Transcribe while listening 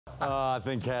I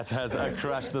think Kat has a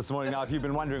crush this morning. Now, if you've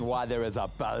been wondering why there is a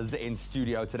buzz in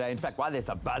studio today, in fact, why there's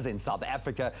a buzz in South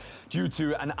Africa due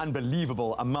to an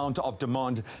unbelievable amount of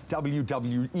demand,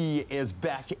 WWE is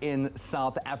back in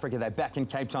South Africa. They're back in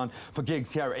Cape Town for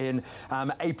gigs here in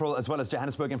April, as well as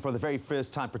Johannesburg. And for the very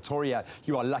first time, Pretoria,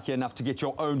 you are lucky enough to get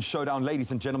your own showdown. Ladies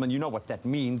and gentlemen, you know what that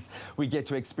means. We get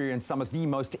to experience some of the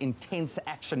most intense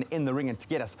action in the ring, and to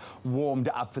get us warmed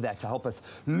up for that, to help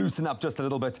us loosen up just a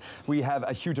little bit, we have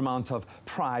a huge amount of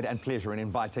pride and pleasure in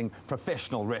inviting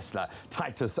professional wrestler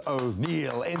Titus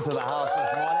O'Neill into the house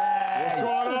this morning. What's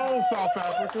going on, South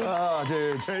Africa? Oh,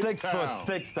 dude,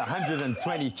 6'6",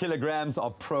 120 kilograms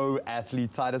of pro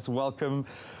athlete. Titus, welcome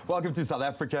to South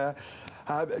Africa.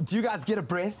 Do you guys get a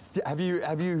breath? Have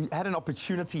you had an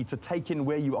opportunity to take in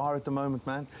where you are at the moment,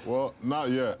 man? Well, not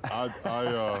yet.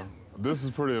 This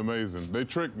is pretty amazing. They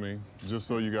tricked me, just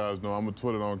so you guys know. I'm going to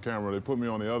put it on camera. They put me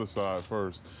on the other side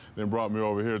first, then brought me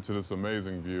over here to this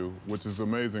amazing view, which is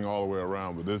amazing all the way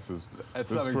around, but this is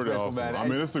pretty awesome. Man. I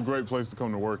mean, it's a great place to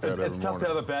come to work at every morning. It's tough to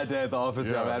have a bad day at the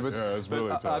office, yeah, man. But, yeah, it's really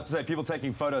tough. I have to say, people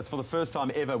taking photos, for the first time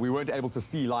ever, we weren't able to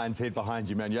see Lion's Head behind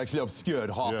you, man. You actually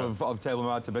obscured half of Table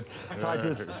Mountain. But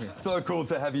Titus, so cool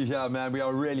to have you here, man. We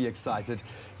are really excited.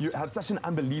 You have such an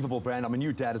unbelievable brand. I'm a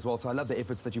new dad as well, so I love the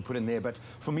efforts that you put in there. But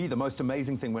for me, the most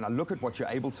amazing thing, when I look at what you're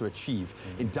able to achieve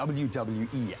in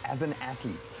WWE as an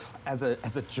athlete, as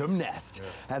a gymnast,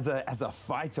 as a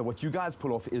fighter, what you guys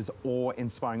pull off is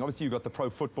awe-inspiring. Obviously, you've got the pro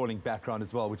footballing background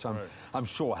as well, which I'm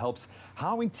sure helps.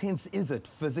 How intense is it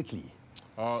physically?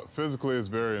 Physically, it's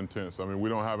very intense. I mean, we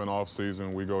don't have an off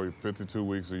season. We go 52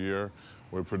 weeks a year.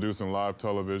 We're producing live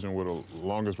television. We're the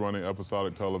longest running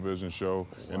episodic television show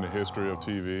in the history of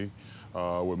TV.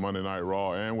 With Monday Night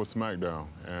Raw and with SmackDown.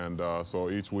 And so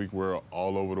each week we're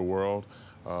all over the world,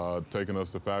 taking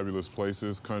us to fabulous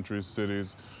places, countries,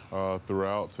 cities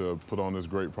throughout to put on this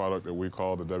great product that we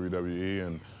call the WWE.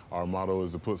 And our motto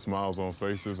is to put smiles on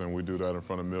faces, and we do that in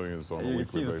front of millions on a weekly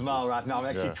basis. You can see the smile right now. I'm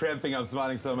actually cramping. I'm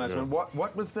smiling so much. Yeah.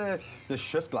 What was the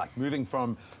shift like, moving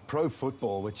from pro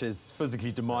football, which is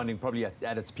physically demanding, probably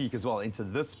at its peak as well, into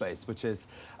this space, which is,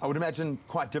 I would imagine,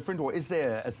 quite different? Or is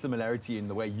there a similarity in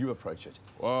the way you approach it?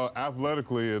 Well,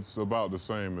 athletically, it's about the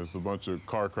same. It's a bunch of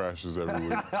car crashes every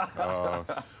week.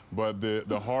 But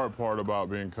the hard part about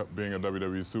being a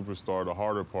WWE superstar, the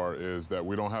harder part is that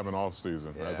we don't have an off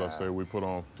season. Yeah. As I say, we put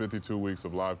on 52 weeks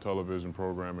of live television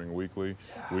programming weekly.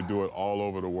 Yeah. We do it all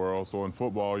over the world. So in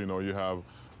football, you know, you have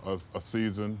a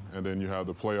season, and then you have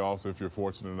the playoffs if you're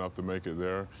fortunate enough to make it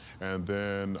there. And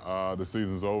then the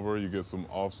season's over, you get some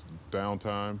off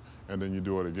downtime, and then you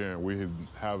do it again. We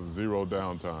have zero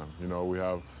downtime. You know, we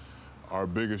have our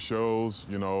biggest shows,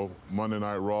 you know, Monday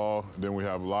Night Raw, then we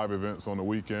have live events on the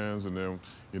weekends, and then,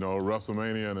 you know,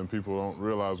 WrestleMania, and then people don't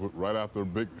realize right after the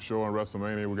big show on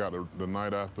WrestleMania, we got the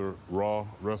night after Raw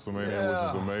WrestleMania, which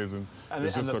is amazing. And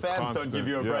the fans don't give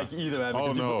you a break either, man,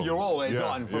 because you're always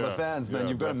on for the fans, man.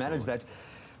 You've got to manage that.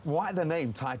 Why the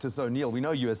name Titus O'Neill? We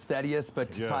know you as Thaddeus,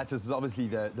 but Titus is obviously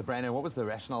the brand name. What was the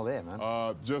rationale there, man?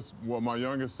 Well, my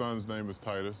youngest son's name is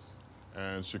Titus.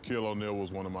 And Shaquille O'Neal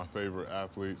was one of my favorite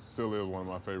athletes, still is one of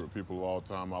my favorite people of all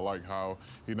time. I like how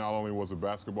he not only was a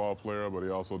basketball player, but he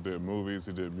also did movies,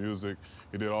 he did music,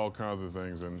 he did all kinds of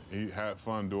things, and he had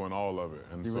fun doing all of it.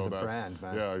 And he was a brand,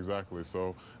 man. Yeah, exactly.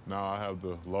 So now I have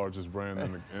the largest brand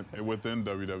within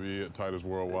WWE at Titus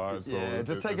Worldwide. So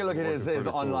just take a look at his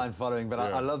online following, but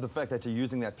I love the fact that you're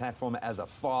using that platform as a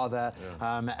father,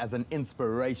 as an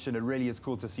inspiration. It really is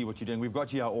cool to see what you're doing. We've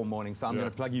got you here all morning, so I'm going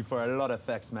to plug you for a lot of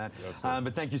facts, man. Yes,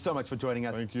 but thank you so much for joining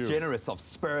us. Thank you. Generous of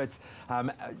spirit.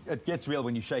 It gets real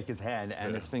when you shake his hand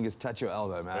and his fingers touch your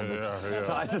elbow, man.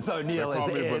 Titus O'Neill is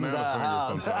in the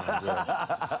house.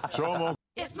 Show him.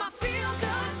 It's my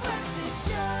feel-good breakfast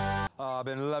show. I've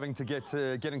been loving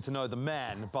getting to know the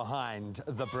man behind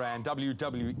the brand.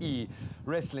 WWE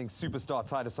wrestling superstar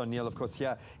Titus O'Neill, of course,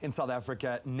 here in South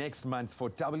Africa next month for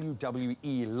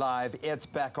WWE Live. It's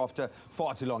back after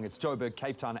far too long. It's Joburg,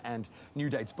 Cape Town, and new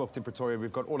dates booked in Pretoria.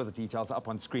 We've got all of the details up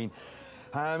on screen.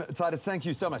 Titus, thank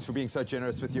you so much for being so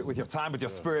generous with your time, with your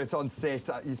spirits on set.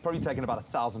 He's probably taken about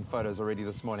 1,000 photos already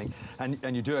this morning,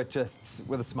 and you do it just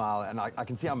with a smile, and I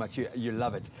can see how much you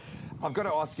love it. I've got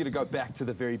to ask you to go back to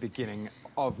the very beginning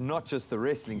of not just the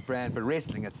wrestling brand, but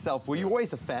wrestling itself. Were you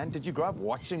always a fan? Did you grow up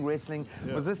watching wrestling?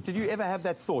 Did you ever have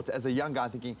that thought as a young guy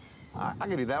thinking, I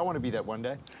can do that, I want to be that one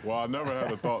day? Well, I never had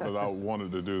the thought that I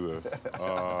wanted to do this.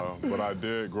 But I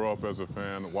did grow up as a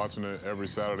fan, watching it every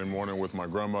Saturday morning with my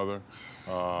grandmother.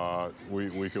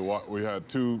 We had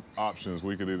two options.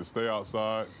 We could either stay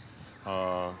outside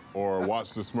or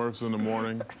watch the Smurfs in the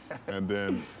morning, and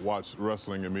then watch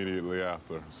wrestling immediately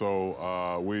after. So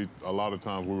a lot of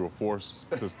times we were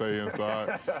forced to stay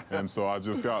inside, and so I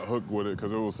just got hooked with it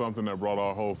because it was something that brought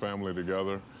our whole family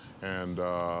together. And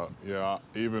yeah,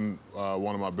 even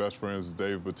one of my best friends is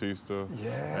Dave Bautista.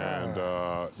 Yeah.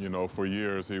 And you know, for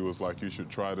years he was like, "You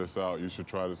should try this out. You should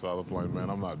try this out." I was like,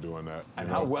 "Man, I'm not doing that." And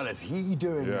how well is he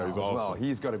doing now he's as well? awesome.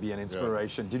 He's got to be an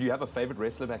inspiration. Did you have a favorite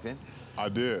wrestler back then? I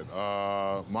did.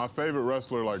 My favorite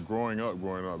wrestler, like growing up,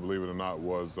 believe it or not,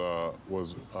 was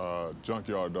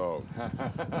Junkyard Dog.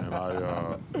 And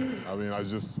I mean, I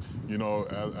just, you know,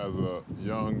 as a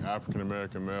young African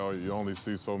American male, you only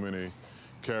see so many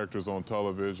characters on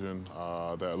television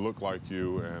that look like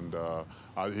you, and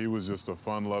he was just a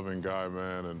fun-loving guy,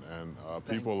 man, and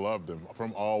people loved him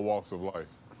from all walks of life.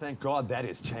 Thank God that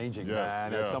is changing, Yes,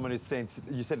 man. yeah. As someone who's sent,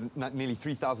 you said nearly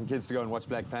 3,000 kids to go and watch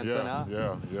Black Panther now?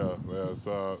 Yeah. It's,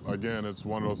 again, it's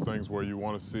one of those things where you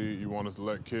want to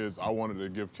let kids, I wanted to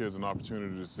give kids an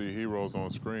opportunity to see heroes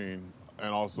on screen,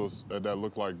 and also that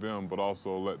look like them, but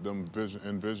also let them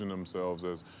envision themselves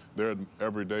as they're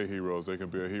everyday heroes. They can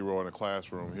be a hero in a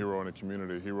classroom, hero in a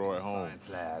community, hero at home. Science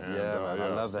lab, And, yeah, man, I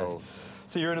love that.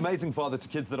 So you're an amazing father to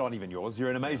kids that aren't even yours. You're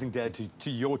an amazing dad to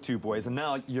your two boys, and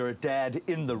now you're a dad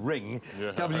in the ring.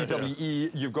 Yeah,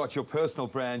 WWE, you've got your personal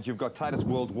brand, you've got Titus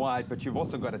Worldwide, but you've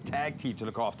also got a tag team to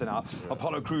look after now. Yeah.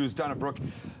 Apollo Crews, Dana Brooke.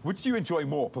 Which do you enjoy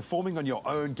more, performing on your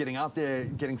own, getting out there,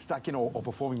 getting stuck in, or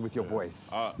performing with your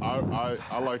boys?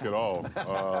 I like it all.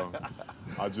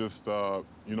 I just,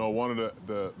 you know, one of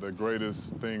the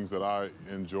greatest things that I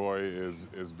enjoy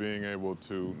is being able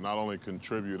to not only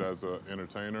contribute as an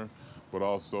entertainer, but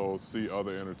also see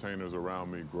other entertainers around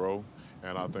me grow.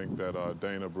 And I think that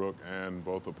Dana Brooke and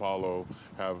both Apollo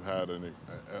have had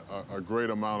a great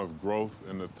amount of growth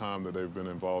in the time that they've been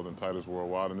involved in Titus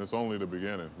Worldwide, and it's only the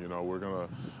beginning. You know, we're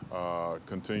gonna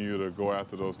continue to go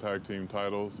after those tag team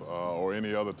titles or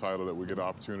any other title that we get an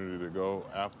opportunity to go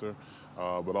after,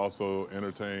 but also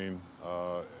entertaining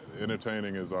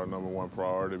is our #1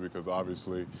 priority, because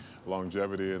obviously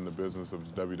longevity in the business of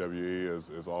WWE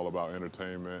is all about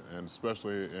entertainment, and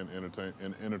especially in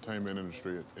entertainment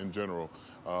industry in general.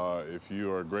 If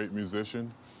you are a great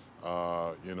musician,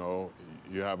 you know,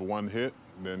 you have one hit,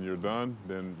 then you're done,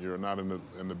 then you're not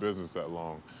in the business that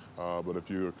long. But if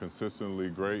you're consistently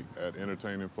great at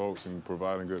entertaining folks and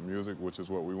providing good music, which is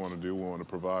what we want to do, we want to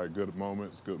provide good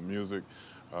moments, good music,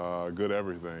 good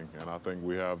everything, and I think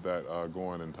we have that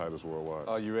going in Titus Worldwide.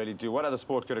 Oh, you really do. What other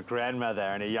sport could a grandmother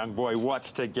and a young boy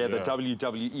watch together? Yeah.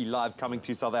 WWE Live coming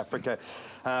to South Africa.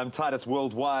 Titus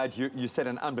Worldwide, you set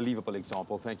an unbelievable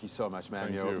example. Thank you so much,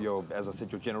 man. Thank you. As I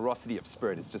said, your generosity of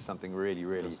spirit is just something really,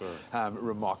 really Yes,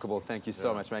 remarkable. Thank you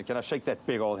so much, man. Can I shake that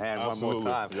big old hand Absolutely. one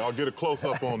more time? Y'all get a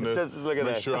close-up on this. Just look at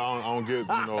Make that. sure I don't get, you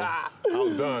know,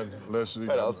 outdone. Unless you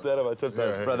I'll stand on my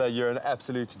tiptoes. Yeah. Brother, you're an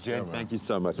absolute gent. man. Thank you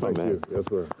so much, my man. Yes,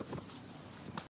 sir.